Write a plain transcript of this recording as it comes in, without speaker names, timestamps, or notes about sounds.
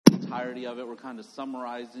entirety of it. We're kind of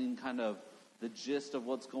summarizing kind of the gist of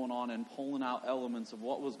what's going on and pulling out elements of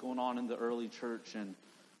what was going on in the early church and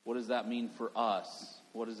what does that mean for us?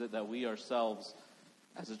 What is it that we ourselves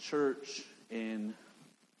as a church in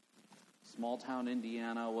small town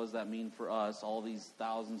Indiana, what does that mean for us all these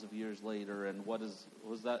thousands of years later? And what does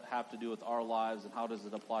that have to do with our lives, and how does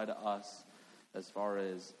it apply to us as far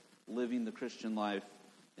as living the Christian life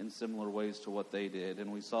in similar ways to what they did?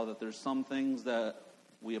 And we saw that there's some things that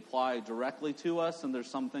we apply directly to us, and there's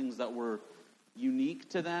some things that were unique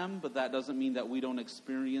to them, but that doesn't mean that we don't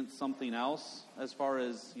experience something else as far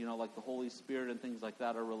as, like the Holy Spirit and things like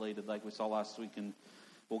that are related, like we saw last week, and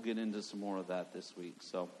we'll get into some more of that this week.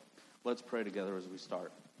 So let's pray together as we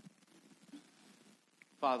start.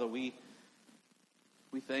 Father, we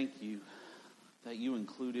thank you that you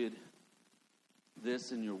included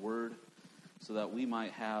this in your word so that we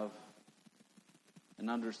might have an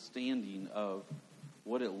understanding of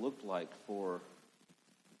what it looked like for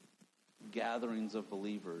gatherings of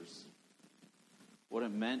believers, what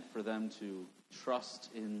it meant for them to trust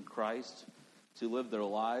in Christ, to live their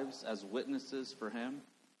lives as witnesses for him.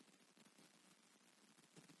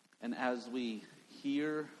 And as we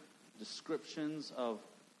hear descriptions of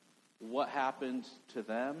what happened to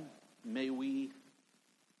them, may we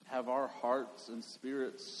have our hearts and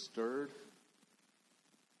spirits stirred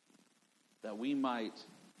that we might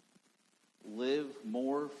live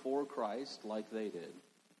more for Christ like they did.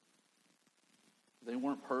 They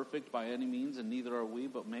weren't perfect by any means, and neither are we,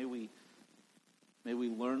 but may we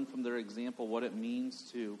learn from their example what it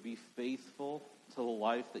means to be faithful to the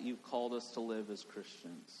life that you've called us to live as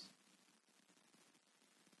Christians.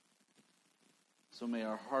 So may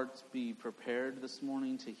our hearts be prepared this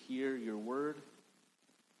morning to hear your word.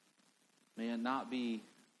 May it not be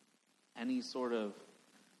any sort of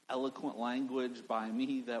eloquent language by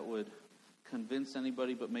me that would convince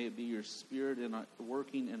anybody, but may it be your Spirit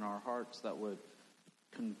working in our hearts that would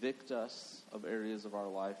convict us of areas of our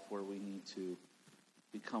life where we need to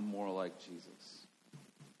become more like Jesus.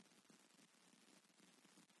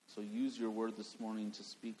 So use your word this morning to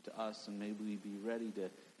speak to us, and may we be ready to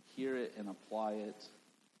hear it and apply it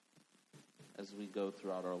as we go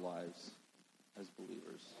throughout our lives as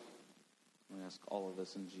believers. We ask all of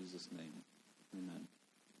this in Jesus' name. Amen.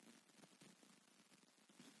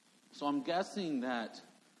 So I'm guessing that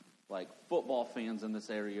football fans in this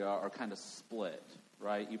area are kind of split,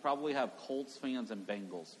 right? You probably have Colts fans and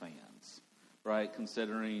Bengals fans, right?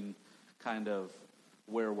 Considering kind of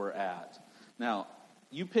where we're at. Now,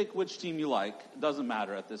 you pick which team you like. It doesn't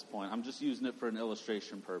matter at this point. I'm just using it for an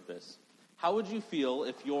illustration purpose. How would you feel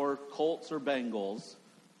if your Colts or Bengals,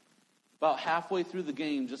 about halfway through the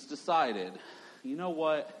game, just decided, you know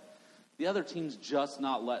what? The other team's just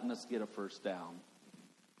not letting us get a first down.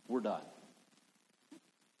 We're done.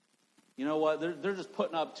 You know what? They're just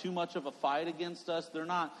putting up too much of a fight against us.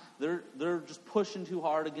 They're just pushing too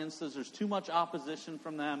hard against us. There's too much opposition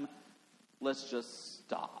from them. Let's just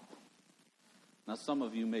stop. Now, some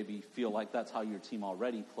of you maybe feel like that's how your team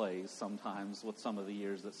already plays sometimes with some of the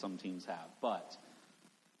years that some teams have. But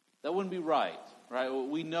that wouldn't be right?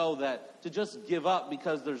 We know that to just give up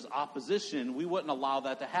because there's opposition, we wouldn't allow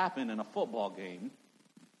that to happen in a football game.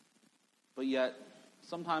 But yet,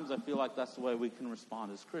 sometimes I feel like that's the way we can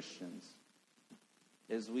respond as Christians.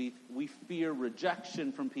 Is we fear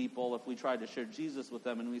rejection from people if we try to share Jesus with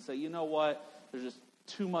them, and we say, you know what, there's just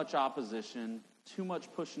too much opposition, too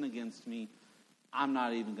much pushing against me. I'm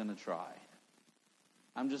not even going to try.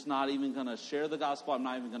 I'm just not even going to share the gospel. I'm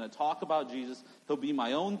not even going to talk about Jesus. He'll be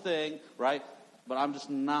my own thing, right? But I'm just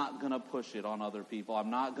not going to push it on other people. I'm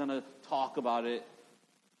not going to talk about it.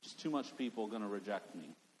 Just too much people are going to reject me.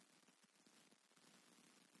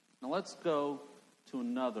 Now let's go to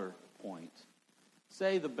another point.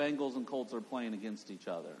 Say the Bengals and Colts are playing against each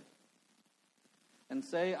other. And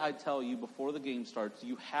say I tell you before the game starts,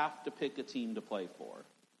 you have to pick a team to play for.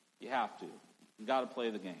 You have to. You got to play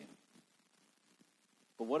the game.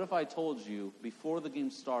 But what if I told you before the game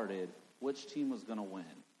started which team was going to win?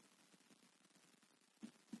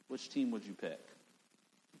 Which team would you pick?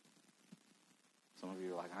 Some of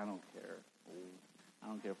you are like, I don't care. I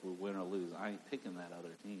don't care if we win or lose. I ain't picking that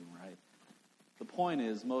other team, right? The point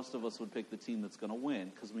is, most of us would pick the team that's going to win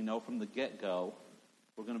because we know from the get-go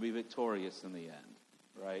we're going to be victorious in the end,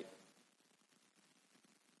 right?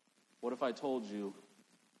 What if I told you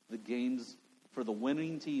the game's, for the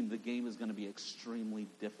winning team, the game is going to be extremely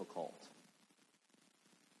difficult?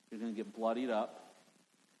 You're going to get bloodied up.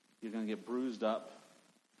 You're going to get bruised up.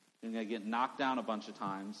 You're going to get knocked down a bunch of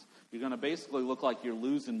times. You're going to basically look like you're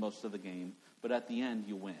losing most of the game, but at the end,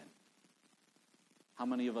 you win. How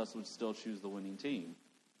many of us would still choose the winning team?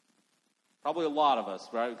 Probably a lot of us,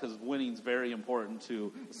 right? Because winning's very important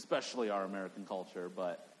to especially our American culture.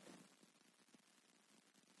 But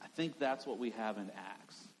I think that's what we have in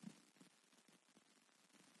Acts.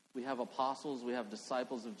 We have apostles, we have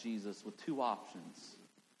disciples of Jesus with two options.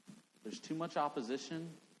 There's too much opposition,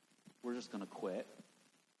 we're just going to quit.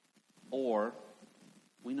 Or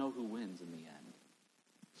we know who wins in the end.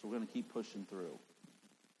 So we're going to keep pushing through.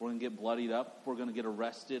 We're going to get bloodied up. We're going to get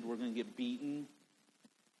arrested. We're going to get beaten.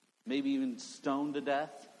 Maybe even stoned to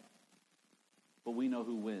death. But we know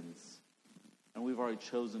who wins. And we've already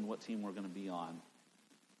chosen what team we're going to be on.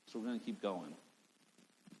 So we're going to keep going.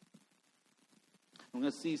 We're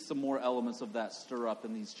going to see some more elements of that stir up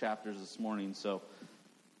in these chapters this morning. So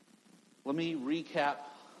let me recap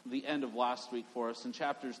the end of last week for us. In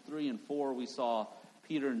chapters 3 and 4, we saw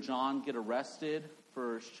Peter and John get arrested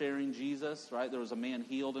for sharing Jesus, right? There was a man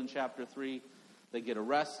healed in chapter 3. They get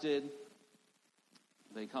arrested.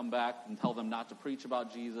 They come back and tell them not to preach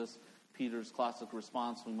about Jesus. Peter's classic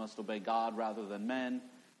response, we must obey God rather than men,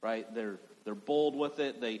 right? They're bold with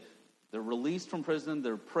it. They're released from prison.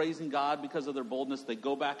 They're praising God because of their boldness. They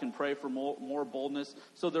go back and pray for more boldness.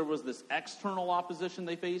 So there was this external opposition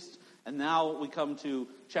they faced. And now we come to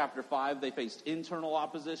chapter 5. They faced internal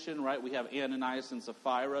opposition, right? We have Ananias and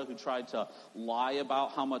Sapphira who tried to lie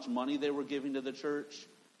about how much money they were giving to the church.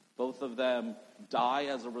 Both of them die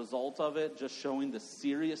as a result of it, just showing the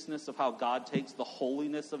seriousness of how God takes the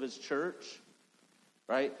holiness of his church.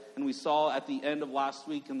 Right? And we saw at the end of last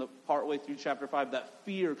week and the partway through chapter 5 that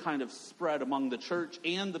fear kind of spread among the church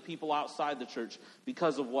and the people outside the church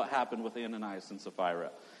because of what happened with Ananias and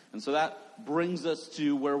Sapphira. And so that brings us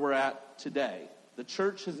to where we're at today. The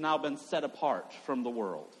church has now been set apart from the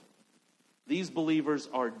world. These believers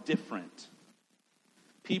are different.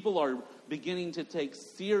 People are beginning to take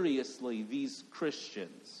seriously these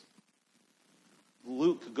Christians.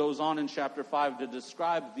 Luke goes on in chapter 5 to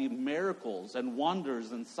describe the miracles and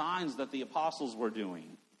wonders and signs that the apostles were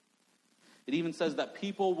doing. It even says that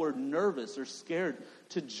people were nervous or scared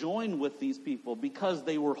to join with these people because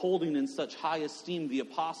they were holding in such high esteem the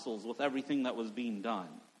apostles with everything that was being done.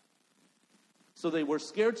 So they were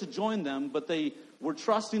scared to join them, but they were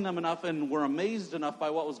trusting them enough and were amazed enough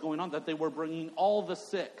by what was going on that they were bringing all the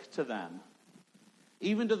sick to them.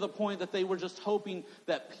 Even to the point that they were just hoping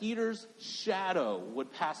that Peter's shadow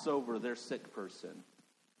would pass over their sick person.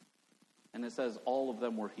 And it says all of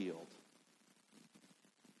them were healed.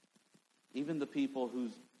 Even the people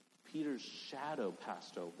whose Peter's shadow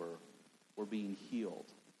passed over were being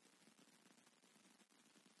healed.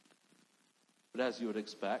 But as you would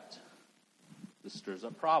expect, this stirs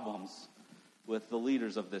up problems with the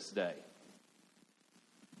leaders of this day.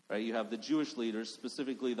 Right, you have the Jewish leaders,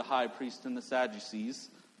 specifically the high priest and the Sadducees.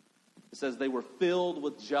 It says they were filled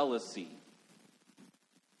with jealousy.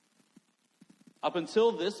 Up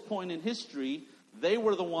until this point in history, they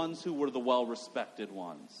were the ones who were the well-respected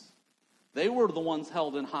ones. They were the ones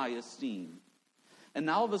held in high esteem. And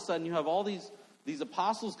now all of a sudden you have all these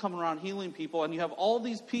apostles coming around healing people, and you have all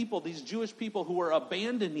these people, these Jewish people who are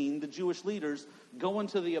abandoning the Jewish leaders, going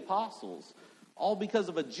to the apostles, all because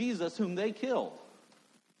of a Jesus whom they killed.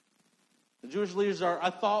 The Jewish leaders I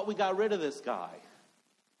thought we got rid of this guy.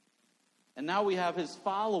 And now we have his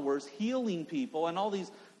followers healing people, and all these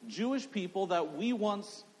Jewish people that we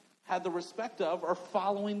once had the respect of are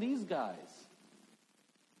following these guys.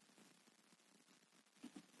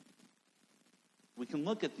 We can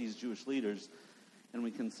look at these Jewish leaders and we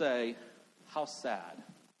can say, how sad,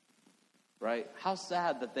 right? How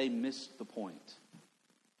sad that they missed the point.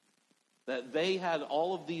 That they had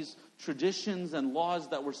all of these traditions and laws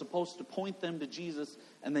that were supposed to point them to Jesus,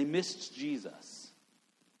 and they missed Jesus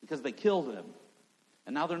because they killed him.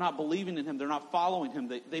 And now they're not believing in him. They're not following him.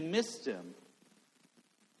 They missed him.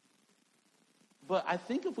 But I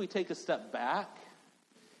think if we take a step back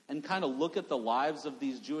and kind of look at the lives of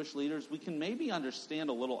these Jewish leaders, we can maybe understand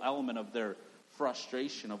a little element of their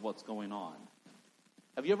frustration of what's going on.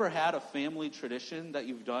 Have you ever had a family tradition that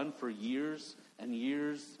you've done for years and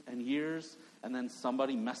years and years, and then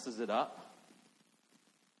somebody messes it up?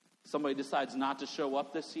 Somebody decides not to show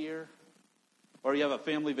up this year? Or you have a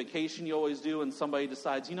family vacation you always do, and somebody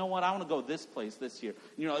decides, you know what, I want to go this place this year.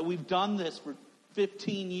 You know, we've done this for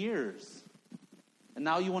 15 years, and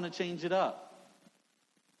now you want to change it up.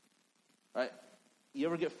 Right? You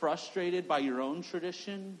ever get frustrated by your own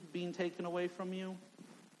tradition being taken away from you?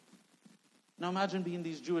 Now imagine being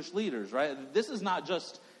these Jewish leaders, right? This is not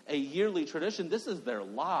just a yearly tradition. This is their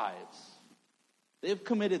lives. They've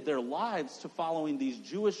committed their lives to following these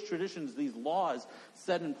Jewish traditions, these laws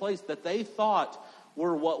set in place that they thought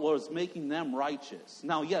were what was making them righteous.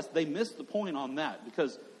 Now, yes, they missed the point on that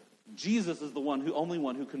because Jesus is the only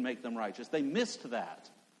one who can make them righteous. They missed that.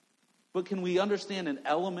 But can we understand an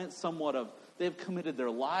element somewhat of they've committed their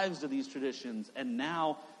lives to these traditions and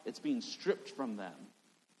now it's being stripped from them?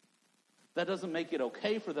 That doesn't make it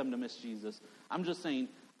okay for them to miss Jesus. I'm just saying,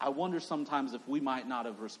 I wonder sometimes if we might not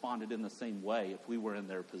have responded in the same way if we were in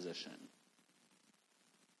their position.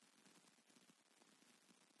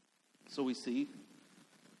 So we see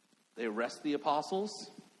they arrest the apostles.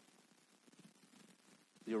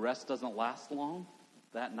 The arrest doesn't last long.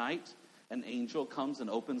 That night, an angel comes and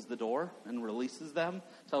opens the door and releases them,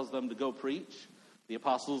 tells them to go preach. The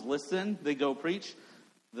apostles listen, they go preach.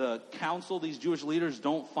 The council, these Jewish leaders,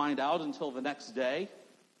 don't find out until the next day.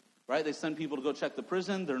 Right? They send people to go check the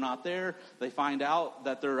prison. They're not there. They find out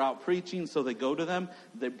that they're out preaching, so they go to them.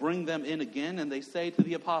 They bring them in again, and they say to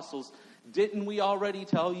the apostles, "Didn't we already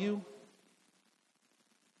tell you?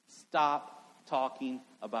 Stop talking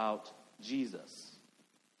about Jesus."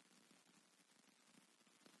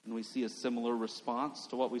 And we see a similar response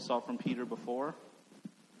to what we saw from Peter before.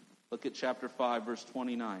 Look at chapter 5, verse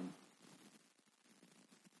 29.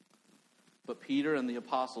 But Peter and the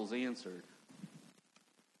apostles answered,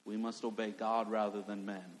 "We must obey God rather than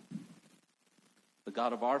men. The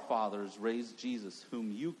God of our fathers raised Jesus,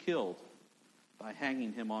 whom you killed by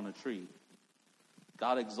hanging him on a tree.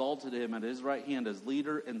 God exalted him at his right hand as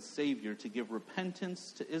leader and savior to give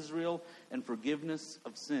repentance to Israel and forgiveness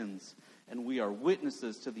of sins. And we are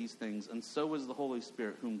witnesses to these things, and so is the Holy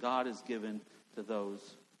Spirit, whom God has given to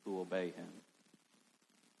those who obey him."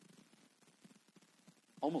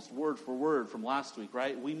 Almost word for word from last week,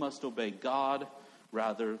 right? We must obey God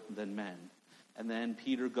rather than men. And then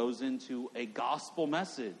Peter goes into a gospel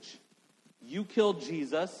message. You killed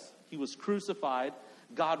Jesus. He was crucified.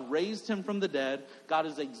 God raised him from the dead. God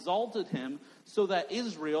has exalted him so that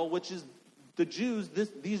Israel, which is the Jews,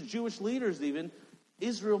 these Jewish leaders even,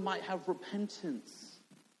 Israel might have repentance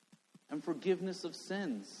and forgiveness of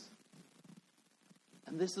sins.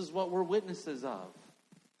 And this is what we're witnesses of.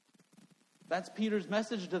 That's Peter's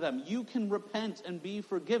message to them. You can repent and be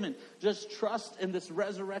forgiven. Just trust in this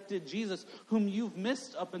resurrected Jesus whom you've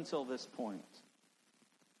missed up until this point.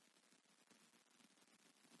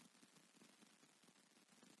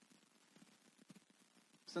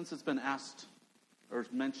 Since it's been asked or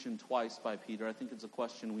mentioned twice by Peter, I think it's a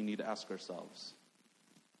question we need to ask ourselves.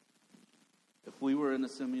 If we were in a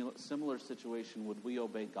similar situation, would we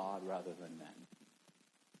obey God rather than men?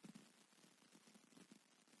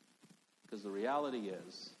 Because the reality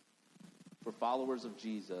is, for followers of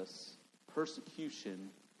Jesus,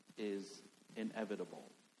 persecution is inevitable.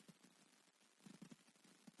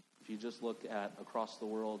 If you just look at across the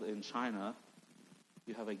world in China,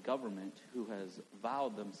 you have a government who has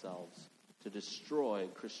vowed themselves to destroy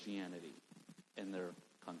Christianity in their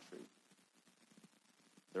country.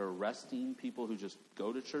 They're arresting people who just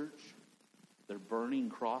go to church. They're burning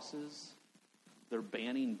crosses. They're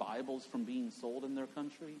banning Bibles from being sold in their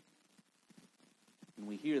country. And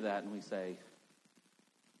we hear that and we say,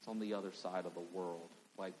 it's on the other side of the world.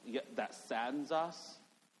 Like, yeah, that saddens us,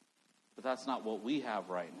 but that's not what we have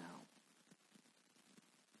right now.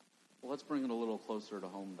 Well, let's bring it a little closer to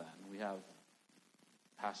home then. We have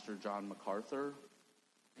Pastor John MacArthur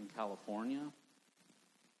in California,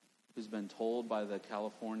 who's been told by the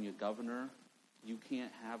California governor, you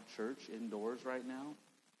can't have church indoors right now.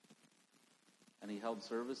 And he held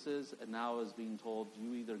services, and now is being told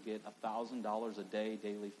you either get $1,000 a day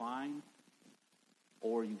daily fine,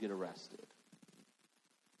 or you get arrested.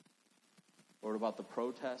 Or about the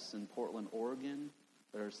protests in Portland, Oregon,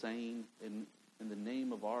 that are saying, in the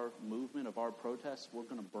name of our movement, of our protests, we're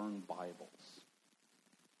going to burn Bibles.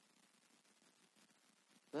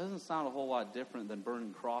 That doesn't sound a whole lot different than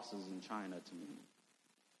burning crosses in China to me.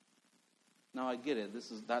 Now, I get it.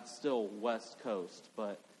 That's still West Coast,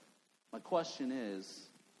 but my question is,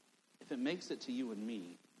 if it makes it to you and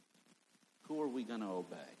me, who are we going to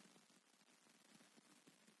obey?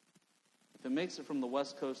 If it makes it from the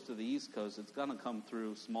West Coast to the East Coast, it's going to come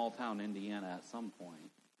through small-town Indiana at some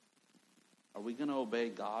point. Are we going to obey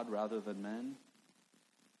God rather than men?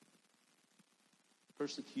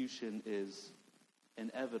 Persecution is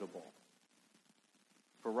inevitable.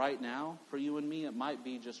 For right now, for you and me, it might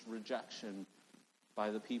be just rejection by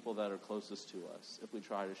the people that are closest to us if we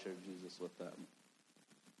try to share Jesus with them.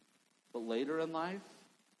 But later in life,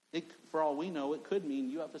 for all we know, it could mean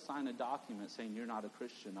you have to sign a document saying you're not a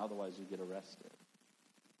Christian, otherwise you get arrested.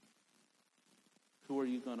 Who are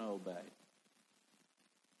you going to obey?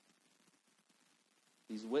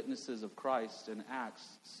 These witnesses of Christ in Acts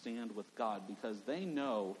stand with God because they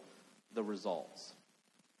know the results.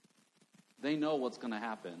 They know what's going to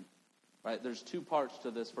happen. Right? There's two parts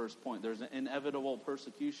to this first point. There's an inevitable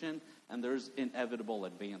persecution, and there's inevitable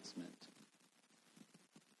advancement.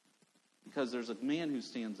 Because there's a man who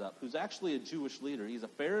stands up, who's actually a Jewish leader. He's a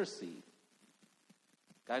Pharisee,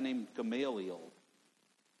 a guy named Gamaliel.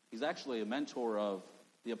 He's actually a mentor of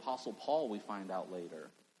the Apostle Paul, we find out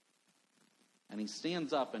later. And he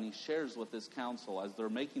stands up and he shares with this council as they're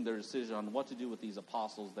making their decision on what to do with these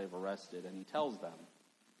apostles they've arrested. And he tells them,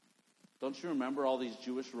 don't you remember all these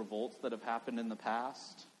Jewish revolts that have happened in the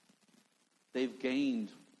past? They've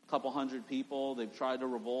gained a couple hundred people. They've tried to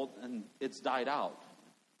revolt, and it's died out.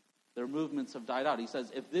 Their movements have died out. He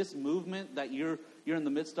says, if this movement that you're in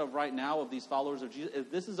the midst of right now, of these followers of Jesus,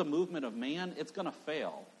 if this is a movement of man, it's going to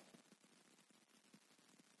fail.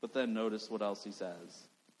 But then notice what else he says.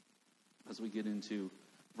 As we get into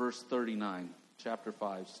verse 39, chapter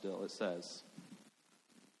 5 still, it says,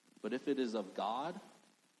 but if it is of God,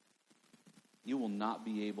 you will not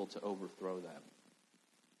be able to overthrow them.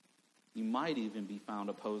 You might even be found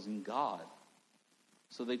opposing God.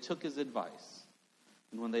 So they took his advice.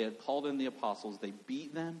 And when they had called in the apostles, they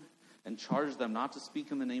beat them and charged them not to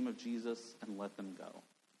speak in the name of Jesus and let them go.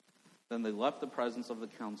 Then they left the presence of the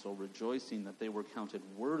council, rejoicing that they were counted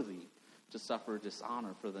worthy to suffer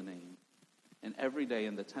dishonor for the name. And every day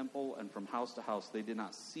in the temple and from house to house, they did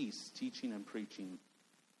not cease teaching and preaching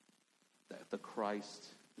that the Christ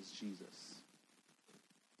is Jesus.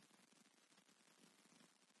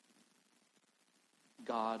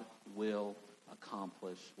 God will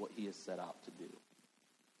accomplish what he has set out to do.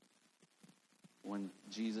 When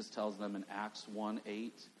Jesus tells them in Acts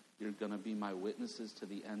 1:8, you're going to be my witnesses to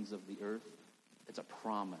the ends of the earth, it's a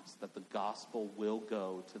promise that the gospel will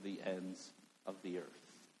go to the ends of the earth.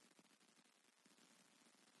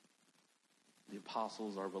 The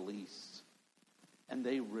apostles are released, and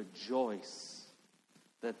they rejoice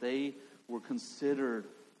that they were considered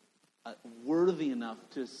worthy enough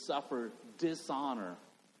to suffer dishonor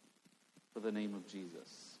for the name of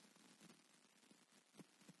Jesus.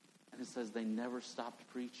 And it says they never stopped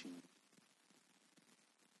preaching.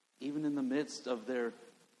 Even in the midst of their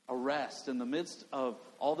arrest, in the midst of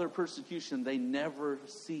all their persecution, they never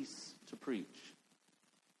cease to preach.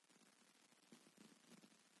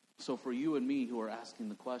 So for you and me who are asking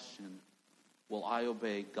the question, will I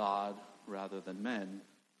obey God rather than men?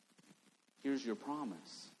 Here's your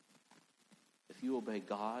promise. If you obey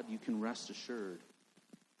God, you can rest assured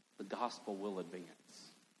the gospel will advance.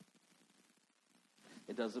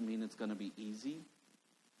 It doesn't mean it's going to be easy.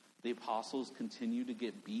 The apostles continue to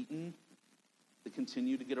get beaten. They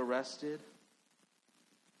continue to get arrested.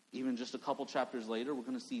 Even just a couple chapters later, we're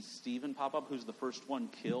going to see Stephen pop up, who's the first one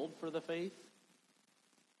killed for the faith.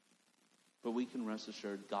 But we can rest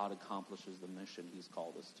assured God accomplishes the mission he's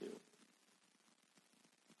called us to.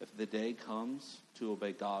 If the day comes to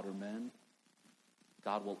obey God or men,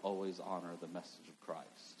 God will always honor the message of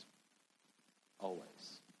Christ.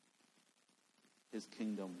 Always. His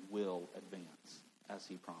kingdom will advance as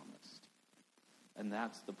he promised. And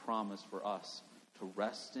that's the promise for us to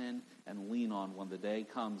rest in and lean on when the day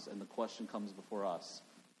comes and the question comes before us,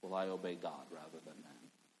 will I obey God rather than men?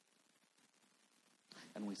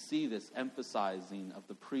 And we see this emphasizing of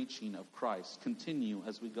the preaching of Christ continue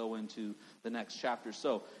as we go into the next chapter.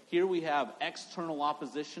 So here we have external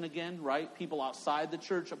opposition again, right? People outside the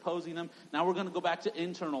church opposing them. Now we're going to go back to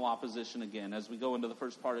internal opposition again as we go into the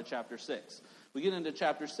first part of chapter 6. We get into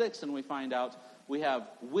chapter 6 and we find out we have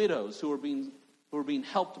widows who are being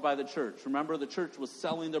helped by the church. Remember, the church was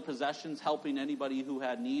selling their possessions, helping anybody who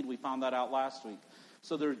had need. We found that out last week.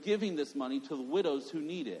 So they're giving this money to the widows who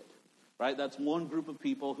need it. Right? That's one group of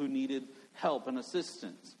people who needed help and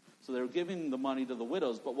assistance. So they're giving the money to the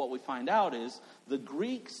widows. But what we find out is the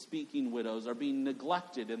Greek-speaking widows are being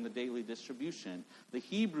neglected in the daily distribution. The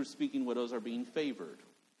Hebrew-speaking widows are being favored.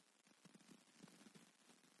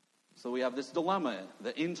 So we have this dilemma,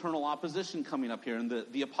 the internal opposition coming up here. And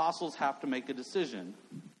the apostles have to make a decision.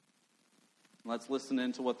 Let's listen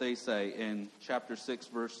into what they say in chapter 6,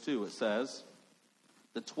 verse 2. It says,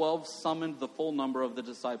 the 12 summoned the full number of the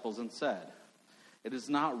disciples and said, it is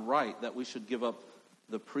not right that we should give up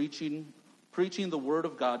the preaching the word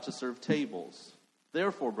of God to serve tables.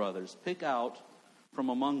 Therefore, brothers, pick out from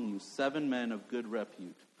among you 7 men of good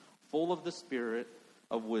repute, full of the spirit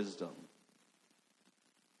of wisdom,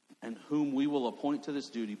 and whom we will appoint to this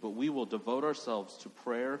duty, but we will devote ourselves to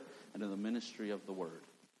prayer and to the ministry of the word.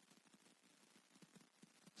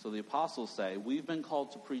 So the apostles say, we've been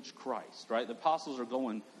called to preach Christ, right? The apostles are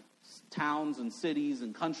going towns and cities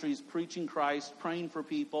and countries, preaching Christ, praying for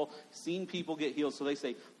people, seeing people get healed. So they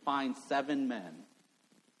say, find 7 men.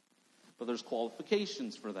 But there's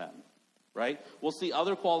qualifications for them. right? We'll see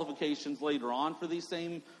other qualifications later on for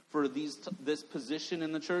this position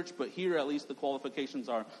in the church, but here at least the qualifications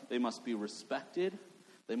are they must be respected,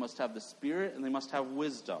 they must have the Spirit, and they must have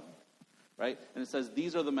wisdom, right? And it says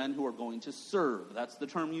these are the men who are going to serve. That's the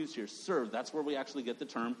term used here, serve. That's where we actually get the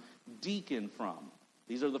term deacon from.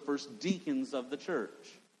 These are the first deacons of the church.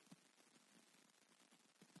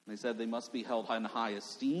 They said they must be held in high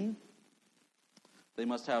esteem. They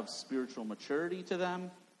must have spiritual maturity to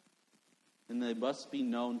them. And they must be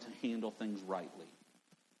known to handle things rightly.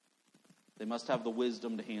 They must have the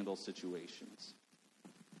wisdom to handle situations.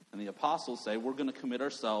 And the apostles say we're going to commit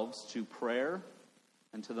ourselves to prayer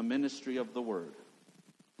and to the ministry of the word.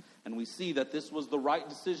 And we see that this was the right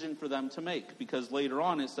decision for them to make, because later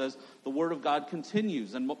on it says the word of God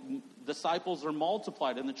continues and disciples are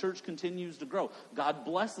multiplied and the church continues to grow. God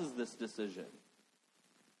blesses this decision.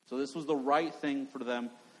 So this was the right thing for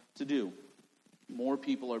them to do. More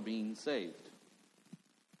people are being saved.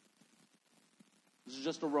 This is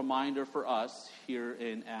just a reminder for us here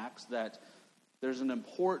in Acts that there's an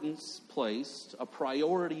importance placed, a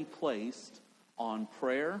priority placed on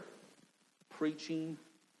prayer, preaching,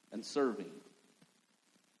 and serving.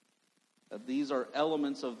 That these are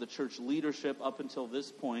elements of the church leadership up until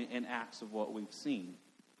this point in Acts of what we've seen.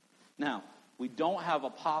 Now, we don't have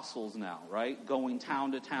apostles now, right? Going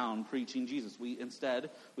town to town preaching Jesus. We've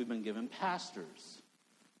been given pastors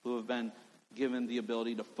who have been given the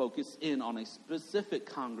ability to focus in on a specific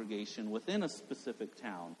congregation within a specific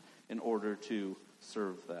town in order to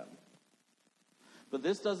serve them. But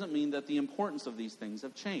this doesn't mean that the importance of these things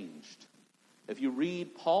have changed. If you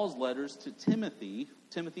read Paul's letters to Timothy,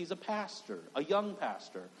 Timothy's a pastor, a young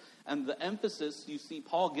pastor. And the emphasis you see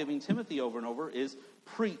Paul giving Timothy over and over is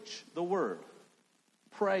preach the word.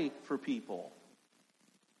 Pray for people.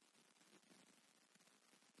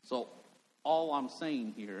 So all I'm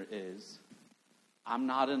saying here is I'm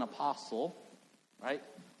not an apostle, right?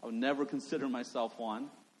 I would never consider myself one.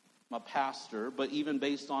 I'm a pastor, but even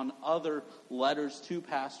based on other letters to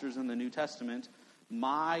pastors in the New Testament,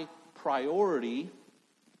 my priority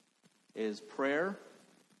is prayer,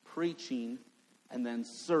 preaching, and then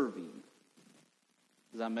serving.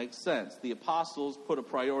 Does that make sense? The apostles put a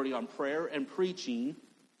priority on prayer and preaching,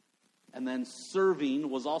 and then serving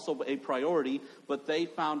was also a priority, but they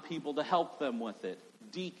found people to help them with it.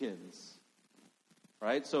 Deacons.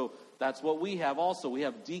 Right? So that's what we have also. We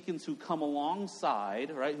have deacons who come alongside,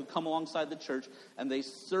 right? Who come alongside the church, and they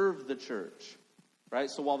serve the church. Right?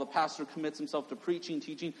 So while the pastor commits himself to preaching,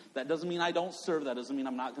 teaching, that doesn't mean I don't serve. That doesn't mean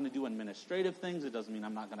I'm not going to do administrative things. It doesn't mean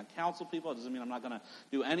I'm not going to counsel people. It doesn't mean I'm not going to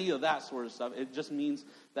do any of that sort of stuff. It just means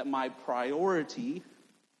that my priority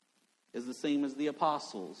is the same as the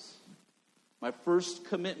apostles. My first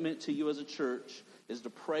commitment to you as a church is to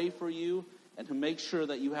pray for you and to make sure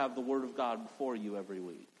that you have the Word of God before you every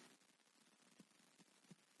week.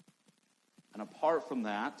 And apart from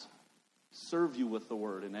that, serve you with the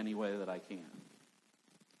Word in any way that I can.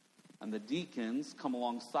 And the deacons come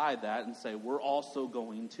alongside that and say, we're also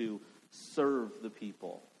going to serve the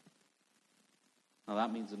people. Now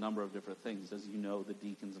that means a number of different things. As you know, the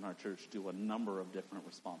deacons in our church do a number of different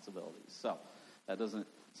responsibilities. So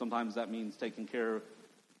sometimes that means taking care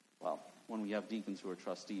of, when we have deacons who are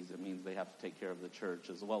trustees, it means they have to take care of the church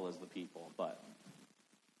as well as the people. But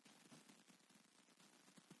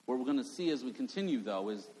what we're going to see as we continue, though,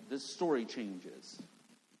 is this story changes.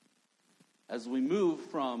 As we move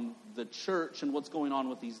from the church and what's going on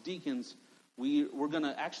with these deacons, we're going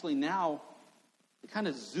to actually now, it kind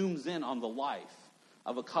of zooms in on the life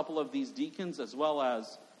of a couple of these deacons as well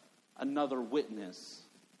as another witness.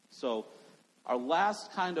 So our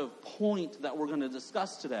last kind of point that we're going to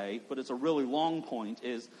discuss today, but it's a really long point,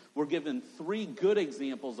 is we're given 3 good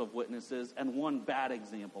examples of witnesses and 1 bad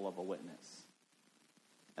example of a witness.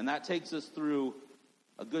 And that takes us through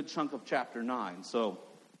a good chunk of chapter 9. So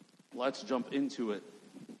let's jump into it.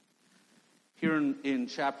 Here in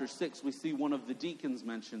chapter 6, we see one of the deacons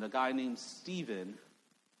mentioned, a guy named Stephen.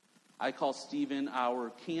 I call Stephen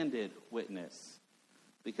our candid witness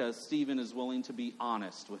because Stephen is willing to be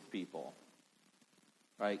honest with people.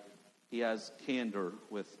 Right? He has candor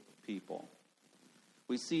with people.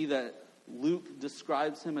 We see that Luke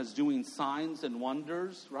describes him as doing signs and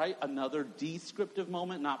wonders, right? Another descriptive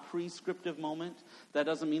moment, not prescriptive moment. That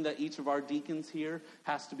doesn't mean that each of our deacons here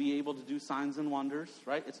has to be able to do signs and wonders,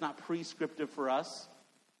 right? It's not prescriptive for us.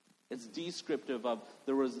 It's descriptive of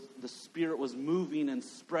the Spirit was moving and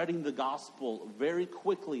spreading the gospel very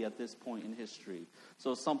quickly at this point in history.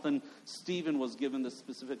 So something Stephen was given the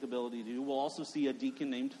specific ability to do. We'll also see a deacon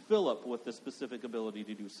named Philip with the specific ability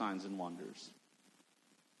to do signs and wonders.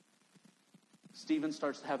 Stephen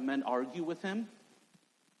starts to have men argue with him,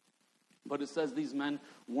 but it says these men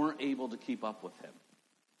weren't able to keep up with him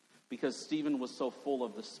because Stephen was so full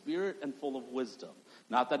of the Spirit and full of wisdom.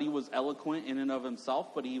 Not that he was eloquent in and of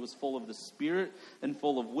himself, but he was full of the Spirit and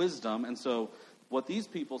full of wisdom. And so what these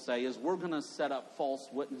people say is, we're going to set up false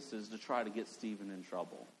witnesses to try to get Stephen in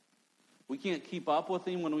trouble. We can't keep up with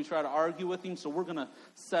him when we try to argue with him, so we're going to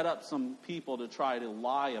set up some people to try to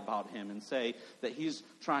lie about him and say that he's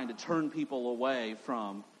trying to turn people away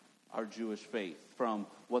from our Jewish faith, from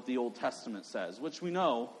what the Old Testament says, which we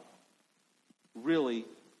know, really,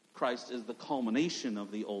 Christ is the culmination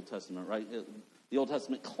of the Old Testament, right? The Old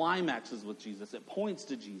Testament climaxes with Jesus. It points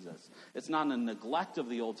to Jesus. It's not a neglect of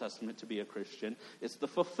the Old Testament to be a Christian. It's the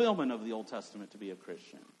fulfillment of the Old Testament to be a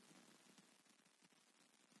Christian.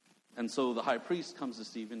 And so the high priest comes to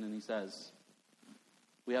Stephen and he says,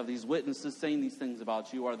 we have these witnesses saying these things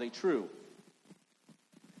about you. Are they true?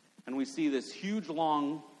 And we see this huge,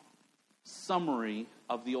 long summary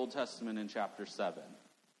of the Old Testament in chapter 7.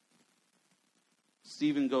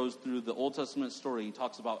 Stephen goes through the Old Testament story. He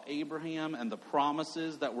talks about Abraham and the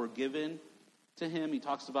promises that were given to him. He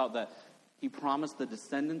talks about that he promised the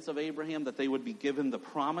descendants of Abraham that they would be given the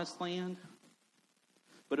promised land.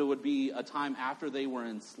 But it would be a time after they were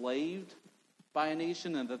enslaved by a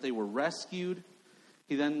nation and that they were rescued.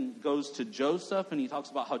 He then goes to Joseph and he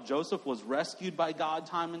talks about how Joseph was rescued by God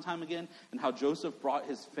time and time again and how Joseph brought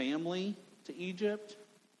his family to Egypt.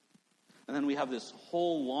 And then we have this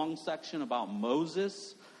whole long section about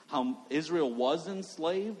Moses, how Israel was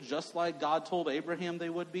enslaved, just like God told Abraham they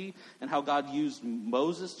would be, and how God used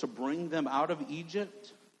Moses to bring them out of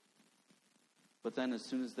Egypt. But then as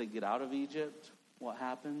soon as they get out of Egypt, what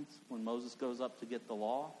happens when Moses goes up to get the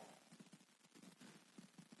law?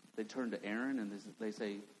 They turn to Aaron and they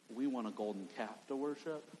say, we want a golden calf to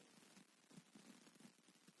worship.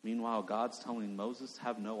 Meanwhile, God's telling Moses,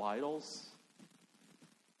 have no idols.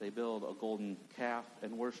 They build a golden calf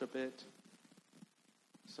and worship it.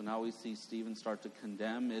 So now we see Stephen start to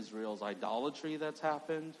condemn Israel's idolatry that's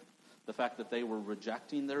happened. The fact that they were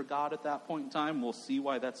rejecting their God at that point in time. We'll see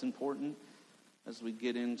why that's important as we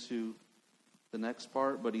get into the next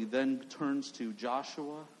part. But he then turns to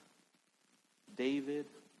Joshua, David,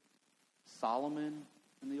 Solomon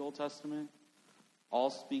in the Old Testament, all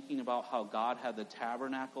speaking about how God had the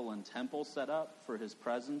tabernacle and temple set up for his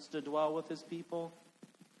presence to dwell with his people.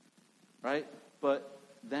 Right? But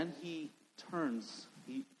then he turns,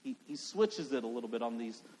 he switches it a little bit on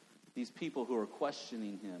these people who are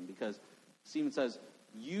questioning him, because Stephen says,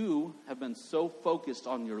 you have been so focused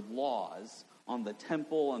on your laws, on the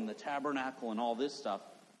temple and the tabernacle and all this stuff,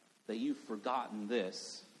 that you've forgotten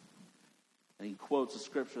this. And he quotes a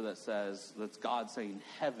scripture that says, that's God saying,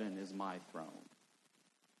 heaven is my throne.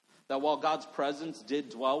 That while God's presence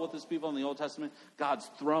did dwell with his people in the Old Testament, God's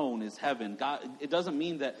throne is heaven. It doesn't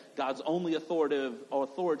mean that God's only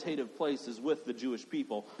authoritative place is with the Jewish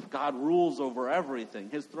people. God rules over everything.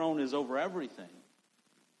 His throne is over everything.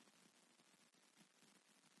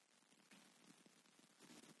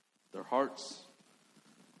 Their hearts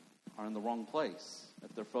are in the wrong place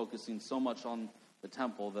if they're focusing so much on the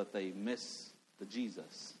temple that they miss the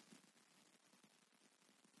Jesus.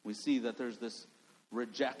 We see that there's this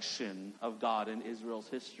rejection of God in Israel's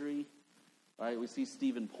history, right? We see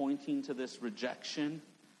Stephen pointing to this rejection,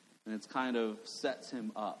 and it's kind of sets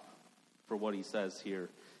him up for what he says here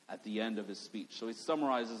at the end of his speech. So he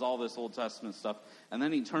summarizes all this Old Testament stuff, and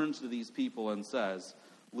then he turns to these people and says,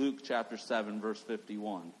 Luke chapter 7, verse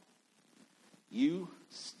 51, you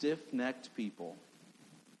stiff-necked people,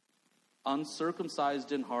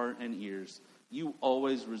 uncircumcised in heart and ears, you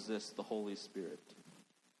always resist the Holy Spirit.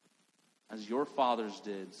 As your fathers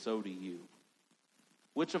did, so do you.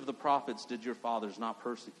 Which of the prophets did your fathers not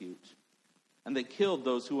persecute? And they killed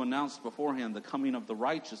those who announced beforehand the coming of the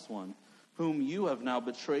righteous one, whom you have now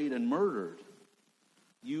betrayed and murdered.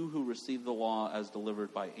 You who received the law as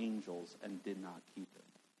delivered by angels and did not keep it.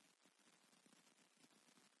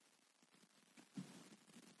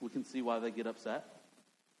 We can see why they get upset.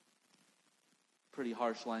 Pretty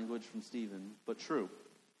harsh language from Stephen, but true.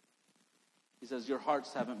 He says, your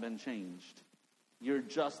hearts haven't been changed. You're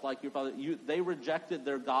just like your father. They rejected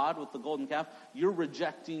their God with the golden calf. You're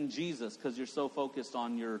rejecting Jesus because you're so focused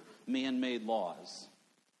on your man-made laws.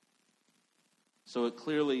 So it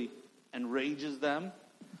clearly enrages them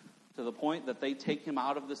to the point that they take him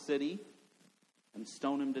out of the city and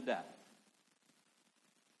stone him to death.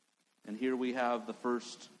 And here we have the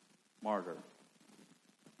first martyr.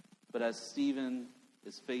 But as Stephen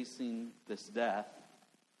is facing this death,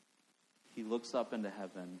 he looks up into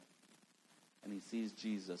heaven and he sees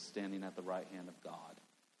Jesus standing at the right hand of God.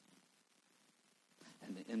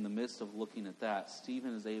 And in the midst of looking at that,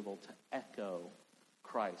 Stephen is able to echo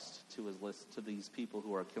Christ to his list, to these people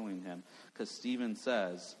who are killing him. Because Stephen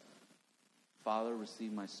says, Father,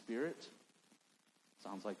 receive my spirit.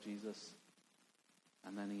 Sounds like Jesus.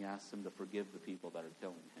 And then he asks him to forgive the people that are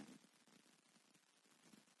killing him.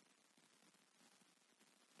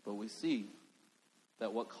 But we see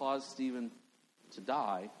that what caused Stephen to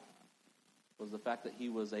die was the fact that he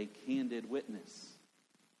was a candid witness.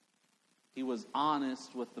 He was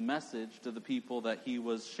honest with the message to the people that he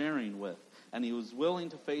was sharing with, and he was willing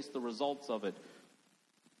to face the results of it.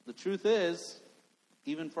 The truth is,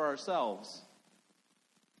 even for ourselves,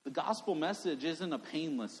 the gospel message isn't a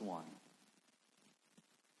painless one.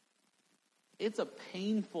 It's a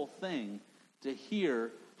painful thing to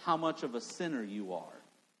hear how much of a sinner you are,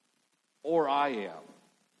 or I am.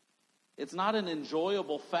 It's not an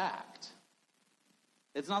enjoyable fact.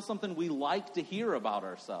 It's not something we like to hear about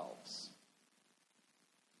ourselves.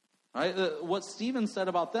 Right? What Stephen said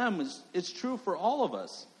about them is true for all of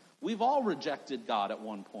us. We've all rejected God at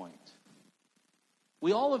one point.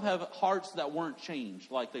 We all have hearts that weren't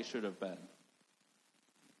changed like they should have been.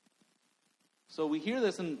 So we hear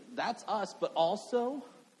this, and that's us, but also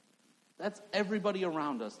that's everybody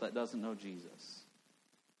around us that doesn't know Jesus.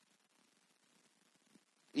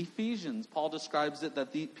 Ephesians, Paul describes it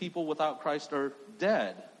that the people without Christ are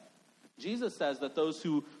dead. Jesus says that those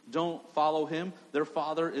who don't follow him, their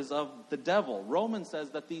father is of the devil. Romans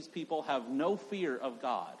says that these people have no fear of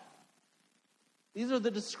God. These are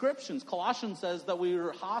the descriptions. Colossians says that we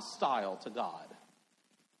are hostile to God.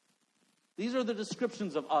 These are the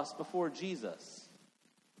descriptions of us before Jesus.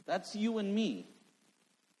 That's you and me.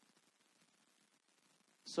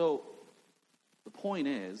 So, the point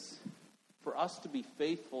is, for us to be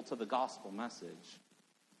faithful to the gospel message,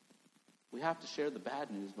 we have to share the bad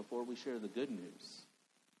news before we share the good news.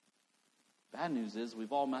 Bad news is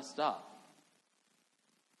we've all messed up.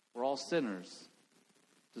 We're all sinners,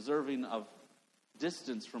 deserving of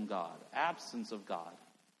distance from God, absence of God.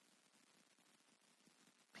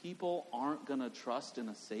 People aren't going to trust in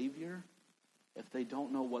a Savior if they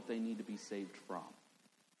don't know what they need to be saved from.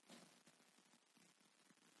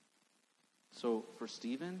 So for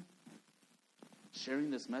Stephen,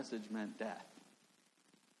 sharing this message meant death.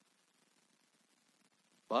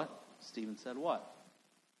 But Stephen said what?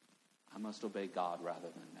 I must obey God rather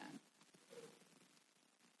than men.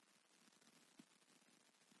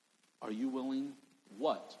 Are you willing?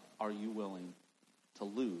 What are you willing to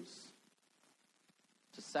lose,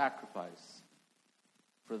 to sacrifice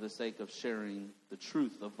for the sake of sharing the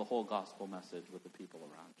truth of the whole gospel message with the people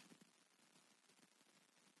around you?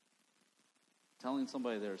 Telling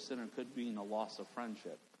somebody they're a sinner could mean a loss of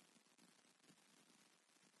friendship.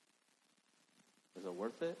 Is it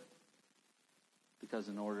worth it? Because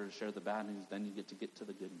in order to share the bad news, then you get to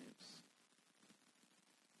the good news.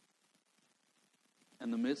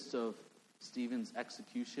 In the midst of Stephen's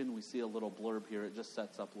execution, we see a little blurb here. It just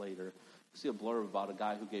sets up later. We see a blurb about a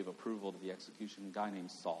guy who gave approval to the execution, a guy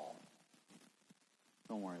named Saul.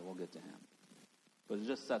 Don't worry, we'll get to him. But it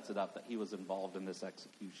just sets it up that he was involved in this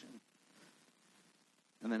execution.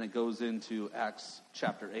 And then it goes into Acts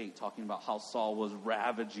chapter 8, talking about how Saul was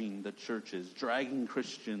ravaging the churches, dragging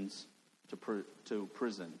Christians to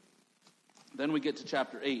prison. Then we get to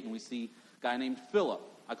chapter 8, and we see a guy named Philip.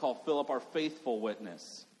 I call Philip our faithful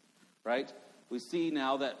witness, right? We see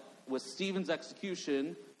now that with Stephen's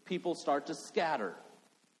execution, people start to scatter,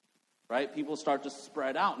 right? People start to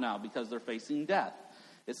spread out now because they're facing death.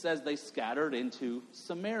 It says they scattered into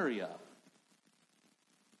Samaria.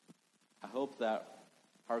 I hope that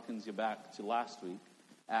harkens you back to last week,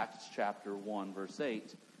 Acts chapter 1, verse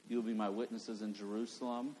 8. You will be my witnesses in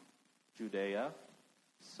Jerusalem, Judea,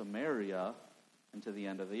 Samaria, and to the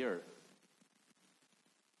end of the earth.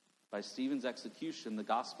 By Stephen's execution, the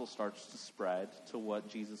gospel starts to spread to what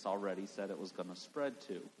Jesus already said it was going to spread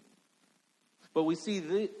to. But we see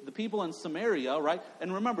the people in Samaria, right?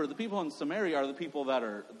 And remember, the people in Samaria are the people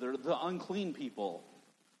they're the unclean people.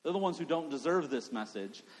 They're the ones who don't deserve this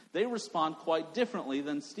message. They respond quite differently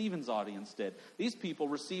than Stephen's audience did. These people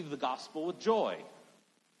received the gospel with joy.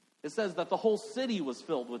 It says that the whole city was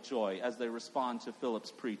filled with joy as they respond to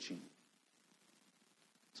Philip's preaching.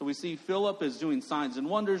 So we see Philip is doing signs and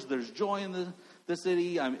wonders. There's joy in the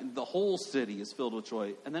city. The whole city is filled with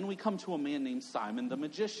joy. And then we come to a man named Simon the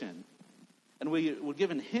magician. And we're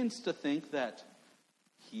given hints to think that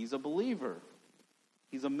he's a believer.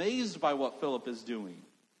 He's amazed by what Philip is doing.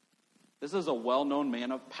 This is a well-known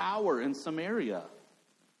man of power in Samaria.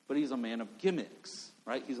 But he's a man of gimmicks,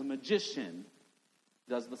 right? He's a magician.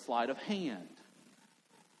 Does the sleight of hand.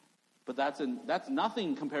 But that's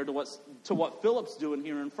nothing compared to what Philip's doing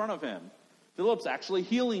here in front of him. Philip's actually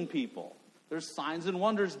healing people. There's signs and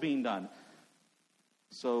wonders being done.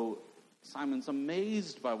 So Simon's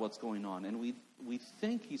amazed by what's going on, and we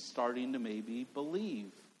think he's starting to maybe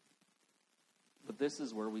believe. But this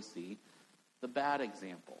is where we see the bad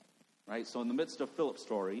example, right? So in the midst of Philip's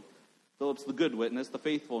story, Philip's the good witness, the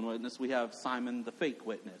faithful witness. We have Simon, the fake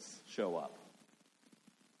witness, show up.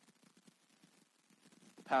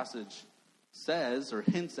 The passage says or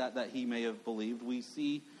hints at that he may have believed. We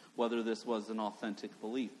see whether this was an authentic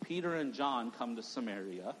belief. Peter and John come to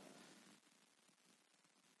Samaria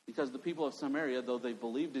because the people of Samaria, though they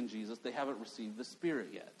believed in Jesus, they haven't received the Spirit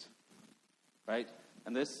yet, right?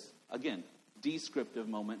 And this, again, descriptive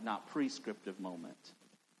moment, not prescriptive moment,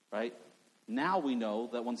 right? Now we know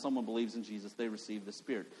that when someone believes in Jesus, they receive the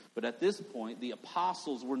Spirit. But at this point, the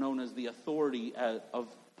apostles were known as the authority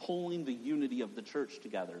of pulling the unity of the church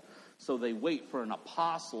together. So they wait for an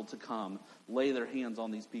apostle to come, lay their hands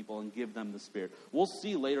on these people, and give them the Spirit. We'll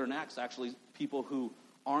see later in Acts, actually, people who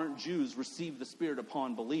aren't Jews receive the Spirit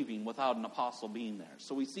upon believing without an apostle being there.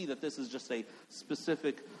 So we see that this is just a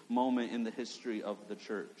specific moment in the history of the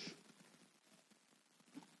church.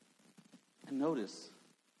 And notice,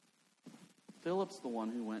 Philip's the one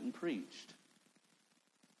who went and preached.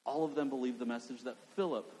 All of them believed the message that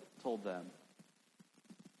Philip told them.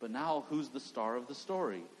 But now, who's the star of the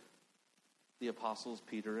story? The apostles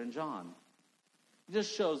Peter and John. It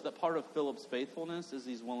just shows that part of Philip's faithfulness is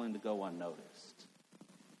he's willing to go unnoticed.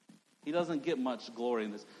 He doesn't get much glory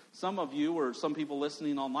in this. Some of you, or some people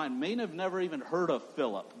listening online, may have never even heard of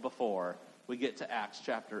Philip before we get to Acts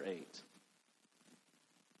chapter 8.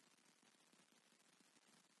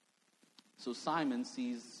 So Simon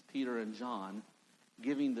sees Peter and John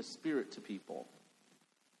giving the Spirit to people.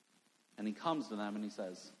 And he comes to them and he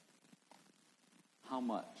says, "How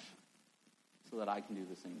much? So that I can do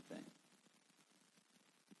the same thing."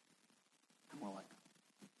 And we're like,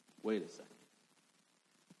 wait a second.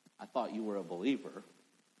 I thought you were a believer.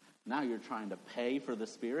 Now you're trying to pay for the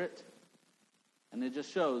Spirit? And it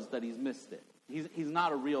just shows that he's missed it. He's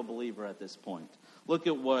not a real believer at this point. Look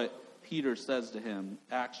at what Peter says to him,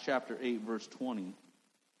 Acts chapter 8, verse 20.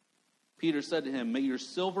 Peter said to him, "May your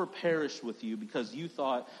silver perish with you, because you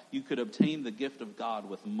thought you could obtain the gift of God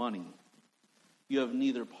with money. You have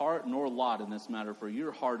neither part nor lot in this matter, for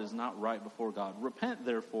your heart is not right before God. Repent,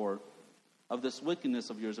 therefore, of this wickedness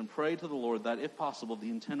of yours, and pray to the Lord that, if possible, the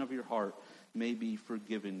intent of your heart may be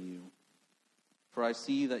forgiven you. For I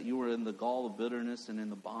see that you are in the gall of bitterness and in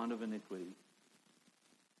the bond of iniquity."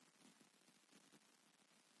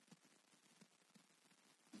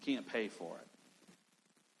 You can't pay for it.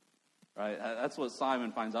 Right? That's what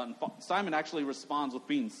Simon finds out. And Simon actually responds with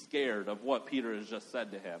being scared of what Peter has just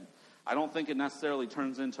said to him. I don't think it necessarily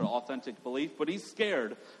turns into authentic belief, but he's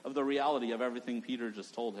scared of the reality of everything Peter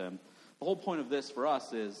just told him. The whole point of this for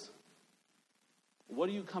us is, what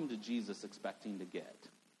do you come to Jesus expecting to get?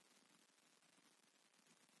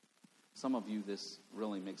 Some of you, this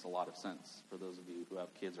really makes a lot of sense for those of you who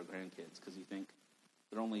have kids or grandkids, because you think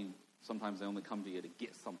sometimes they only come to you to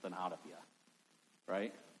get something out of you,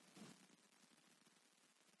 right?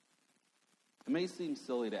 It may seem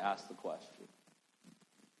silly to ask the question,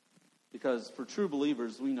 because for true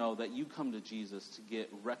believers, we know that you come to Jesus to get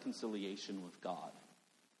reconciliation with God,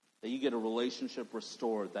 that you get a relationship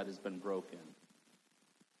restored that has been broken.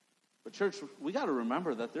 But church, we got to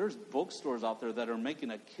remember that there's bookstores out there that are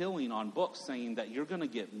making a killing on books saying that you're going to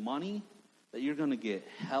get money, that you're going to get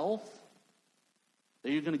health,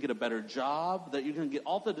 that you're going to get a better job, that you're going to get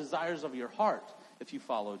all the desires of your heart if you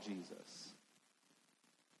follow Jesus.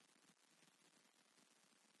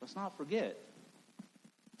 Let's not forget,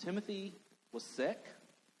 Timothy was sick.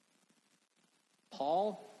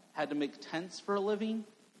 Paul had to make tents for a living.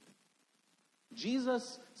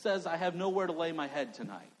 Jesus says, "I have nowhere to lay my head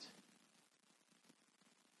tonight."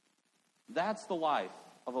 That's the life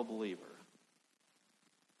of a believer.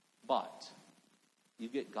 But you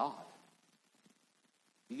get God.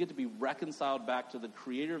 You get to be reconciled back to the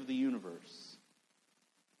creator of the universe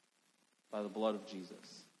by the blood of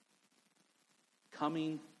Jesus.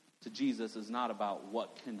 Coming to Jesus is not about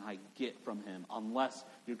what can I get from him, unless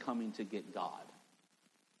you're coming to get God.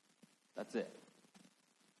 That's it.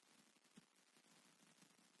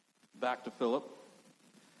 Back to Philip.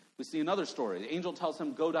 We see another story. The angel tells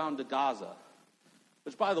him, "Go down to Gaza."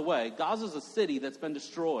 Which, by the way, Gaza is a city that's been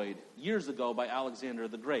destroyed years ago by Alexander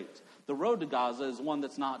the Great. The road to Gaza is one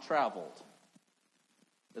that's not traveled.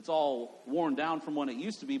 It's all worn down from when it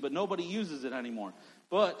used to be, but nobody uses it anymore.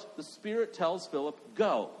 But the Spirit tells Philip,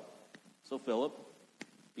 "Go." So Philip,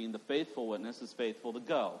 being the faithful witness, is faithful to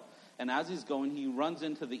go. And as he's going, he runs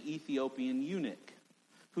into the Ethiopian eunuch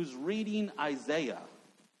who's reading Isaiah.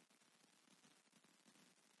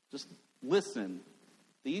 Just listen.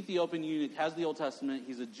 The Ethiopian eunuch has the Old Testament.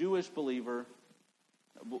 He's a Jewish believer,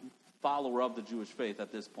 follower of the Jewish faith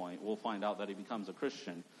at this point. We'll find out that he becomes a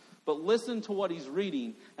Christian. But listen to what he's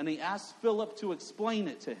reading, and he asks Philip to explain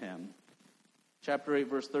it to him. Chapter 8,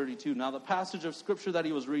 verse 32. Now the passage of Scripture that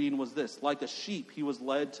he was reading was this. Like a sheep, he was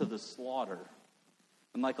led to the slaughter.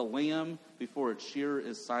 And like a lamb before its shearer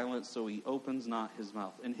is silent, so he opens not his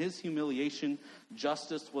mouth. In his humiliation,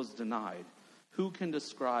 justice was denied. Who can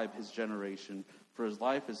describe his generation? For his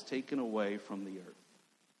life is taken away from the earth.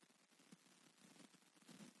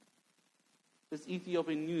 This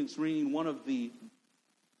Ethiopian eunuch's reading one of the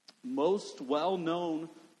most well-known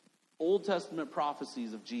Old Testament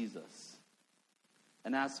prophecies of Jesus.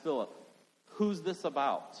 And asks Philip, who's this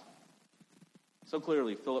about? So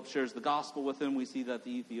clearly, Philip shares the gospel with him. We see that the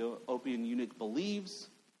Ethiopian eunuch believes,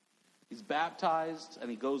 he's baptized, and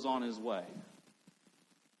he goes on his way.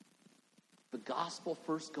 The gospel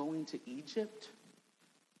first going to Egypt,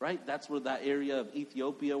 right? That's where that area of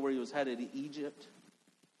Ethiopia where he was headed to Egypt.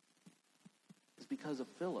 Is because of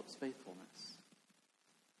Philip's faithfulness.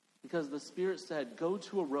 Because the Spirit said, go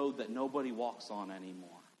to a road that nobody walks on anymore.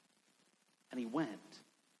 And he went.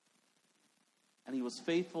 And he was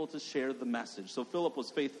faithful to share the message. So Philip was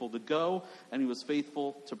faithful to go, and he was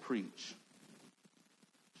faithful to preach.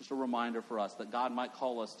 Just a reminder for us that God might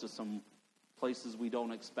call us to some places we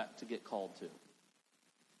don't expect to get called to.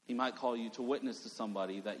 He might call you to witness to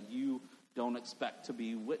somebody that you don't expect to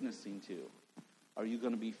be witnessing to. Are you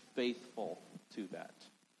going to be faithful to that?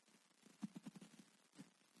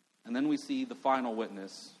 And then we see the final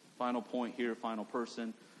witness, final point here, final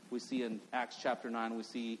person. We see in Acts chapter 9, we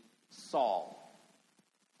see Saul,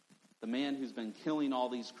 the man who's been killing all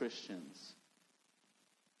these Christians.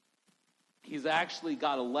 He's actually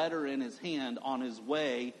got a letter in his hand on his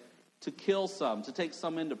way to kill some, to take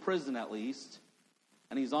some into prison at least.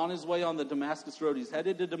 And he's on his way on the Damascus road. He's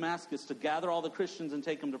headed to Damascus to gather all the Christians and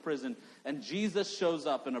take them to prison. And Jesus shows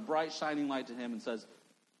up in a bright shining light to him and says,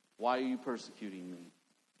 why are you persecuting me?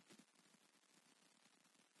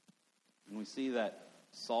 And we see that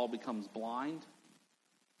Saul becomes blind.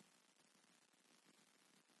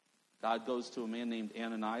 God goes to a man named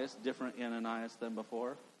Ananias, different Ananias than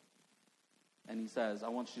before. And he says, I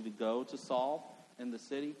want you to go to Saul in the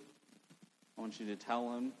city. I want you to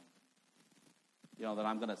tell him, that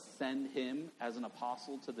I'm going to send him as an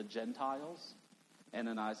apostle to the Gentiles.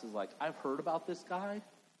 Ananias is like, I've heard about this guy.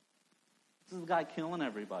 This is the guy killing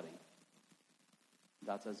everybody.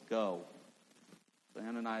 God says, go. So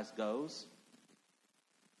Ananias goes.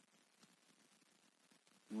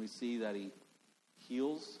 And we see that he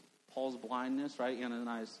heals Paul's blindness, right?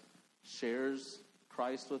 Ananias shares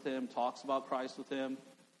Christ with him, talks about Christ with him.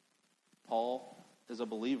 Paul is a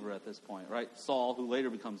believer at this point, right? Saul, who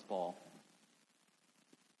later becomes Paul.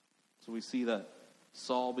 So we see that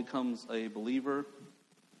Saul becomes a believer.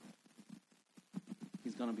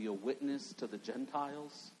 He's going to be a witness to the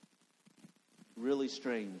Gentiles. Really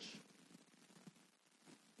strange.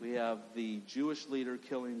 We have the Jewish leader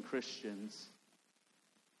killing Christians,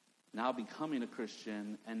 now becoming a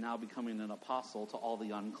Christian, and now becoming an apostle to all the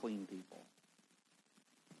unclean people.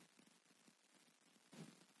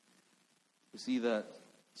 We see that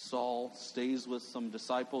Saul stays with some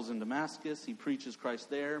disciples in Damascus. He preaches Christ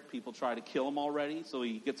there. People try to kill him already, so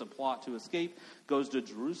he gets a plot to escape, goes to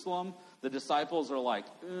Jerusalem. The disciples are like,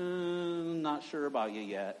 not sure about you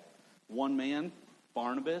yet. One man,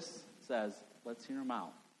 Barnabas, says, let's hear him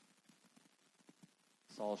out.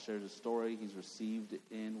 Saul shares his story. He's received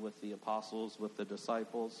in with the apostles, with the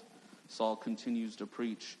disciples. Saul continues to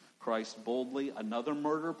preach Christ boldly. Another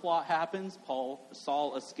murder plot happens.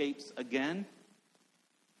 Saul escapes again.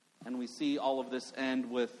 And we see all of this end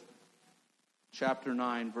with chapter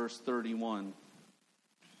 9, verse 31.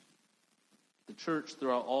 The church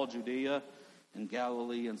throughout all Judea and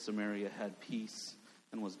Galilee and Samaria had peace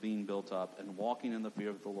and was being built up, and walking in the fear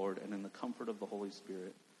of the Lord and in the comfort of the Holy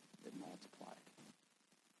Spirit, it multiplied.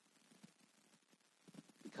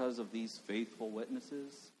 Because of these faithful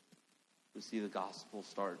witnesses, we see the gospel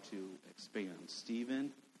start to expand.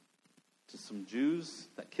 Stephen to some Jews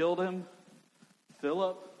that killed him.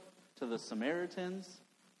 Philip to the Samaritans.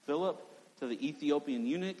 Philip to the Ethiopian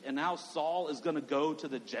eunuch. And now Saul is going to go to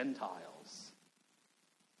the Gentiles.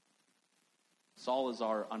 Saul is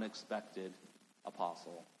our unexpected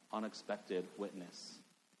apostle, unexpected witness.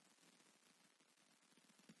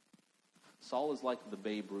 Saul is like the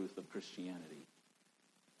Babe Ruth of Christianity.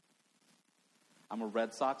 I'm a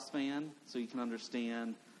Red Sox fan, so you can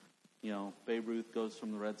understand Babe Ruth goes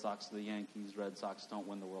from the Red Sox to the Yankees. Red Sox don't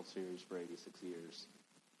win the World Series for 86 years.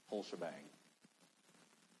 Whole shebang.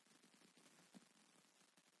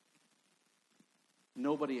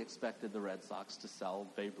 Nobody expected the Red Sox to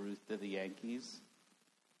sell Babe Ruth to the Yankees.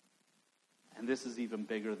 And this is even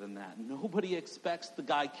bigger than that. Nobody expects the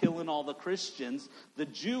guy killing all the Christians, the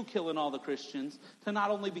Jew killing all the Christians, to not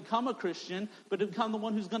only become a Christian, but to become the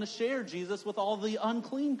one who's going to share Jesus with all the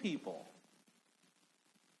unclean people.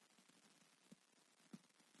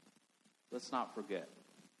 Let's not forget,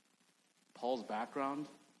 Paul's background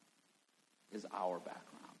is our background.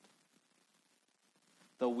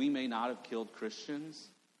 Though we may not have killed Christians,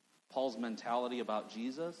 Paul's mentality about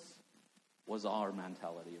Jesus was our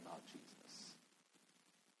mentality about Jesus.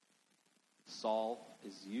 Saul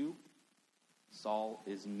is you. Saul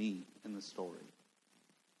is me in the story.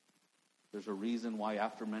 There's a reason why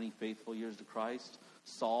after many faithful years to Christ,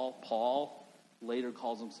 Paul, later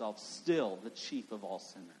calls himself still the chief of all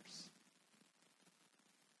sinners.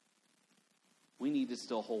 We need to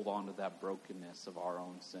still hold on to that brokenness of our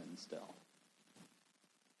own sin still.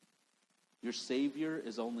 Your Savior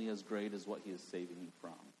is only as great as what he is saving you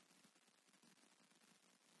from.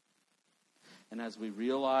 And as we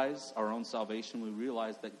realize our own salvation, we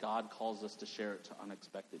realize that God calls us to share it to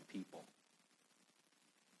unexpected people.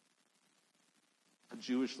 A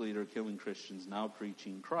Jewish leader killing Christians, now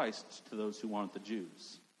preaching Christ to those who aren't the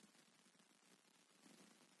Jews.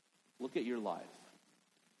 Look at your life.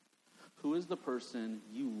 Who is the person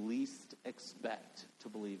you least expect to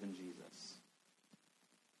believe in Jesus?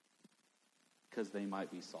 Because they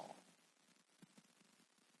might be Saul.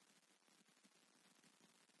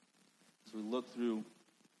 As we look through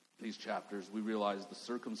these chapters, we realize the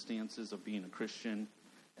circumstances of being a Christian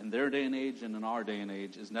in their day and age and in our day and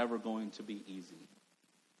age is never going to be easy.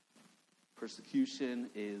 Persecution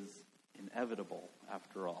is inevitable,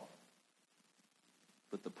 after all.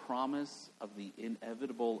 But the promise of the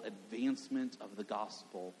inevitable advancement of the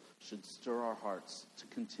gospel should stir our hearts to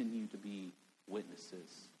continue to be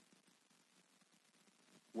witnesses.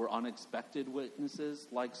 We're unexpected witnesses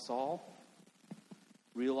like Saul,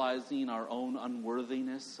 realizing our own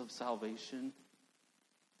unworthiness of salvation.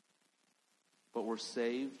 But we're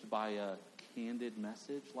saved by a candid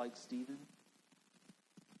message like Stephen,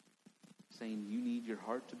 saying you need your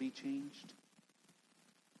heart to be changed,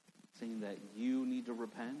 saying that you need to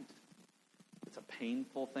repent. It's a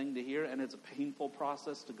painful thing to hear, and it's a painful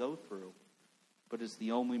process to go through. But it's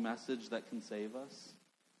the only message that can save us.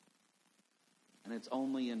 And it's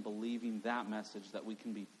only in believing that message that we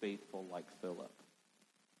can be faithful like Philip.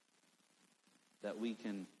 That we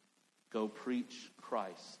can go preach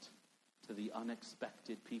Christ to the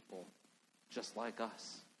unexpected people, just like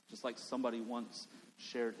us. Just like somebody once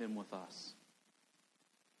shared him with us.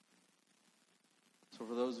 So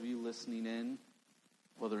for those of you listening in,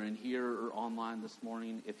 whether in here or online this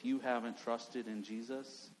morning, if you haven't trusted in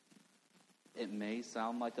Jesus, it may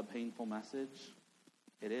sound like a painful message.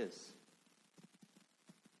 It is.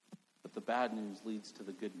 But the bad news leads to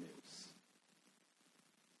the good news.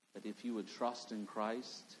 That if you would trust in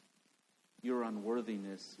Christ, your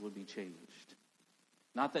unworthiness would be changed.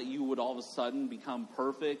 Not that you would all of a sudden become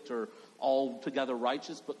perfect or altogether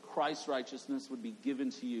righteous, but Christ's righteousness would be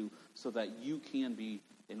given to you so that you can be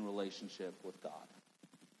in relationship with God.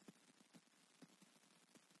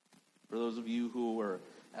 For those of you who are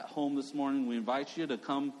at home this morning, we invite you to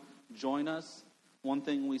come join us. One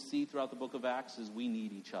thing we see throughout the book of Acts is we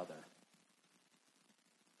need each other.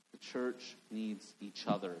 The church needs each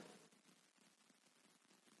other.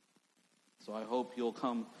 So I hope you'll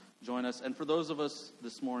come join us. And for those of us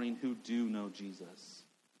this morning who do know Jesus,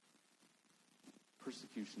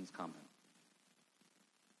 persecution's coming.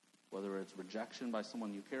 Whether it's rejection by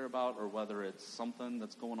someone you care about, or whether it's something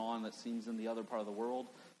that's going on that seems in the other part of the world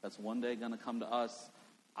that's one day going to come to us.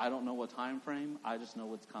 I don't know what time frame. I just know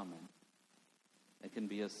what's coming. It can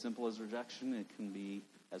be as simple as rejection. It can be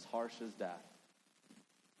as harsh as death.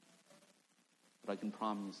 But I can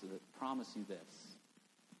promise you this.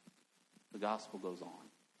 The gospel goes on.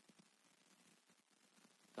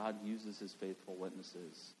 God uses his faithful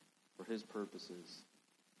witnesses for his purposes,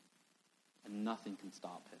 and nothing can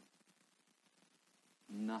stop him.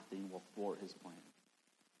 Nothing will thwart his plan.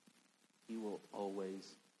 He will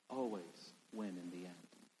always, always win in the end.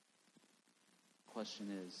 The question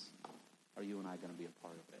is, are you and I going to be a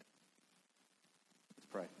part of it? Let's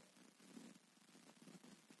pray.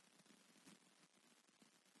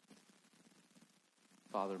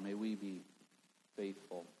 Father, may we be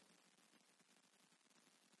faithful.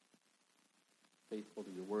 Faithful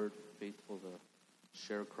to your word, faithful to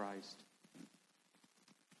share Christ.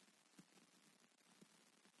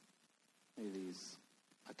 May these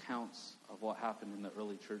accounts of what happened in the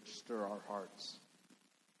early church stir our hearts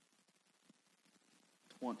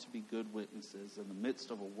to want to be good witnesses in the midst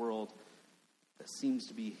of a world that seems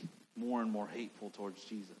to be more and more hateful towards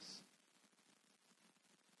Jesus.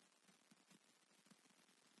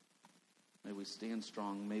 May we stand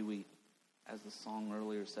strong. May we, as the song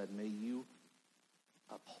earlier said, may you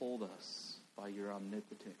uphold us by your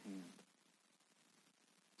omnipotent hand.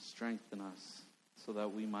 Strengthen us so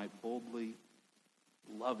that we might boldly,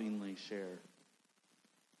 lovingly share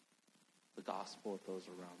the gospel with those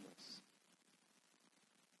around us.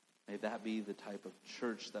 May that be the type of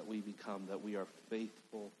church that we become, that we are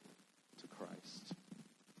faithful to Christ.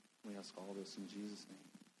 We ask all this in Jesus' name.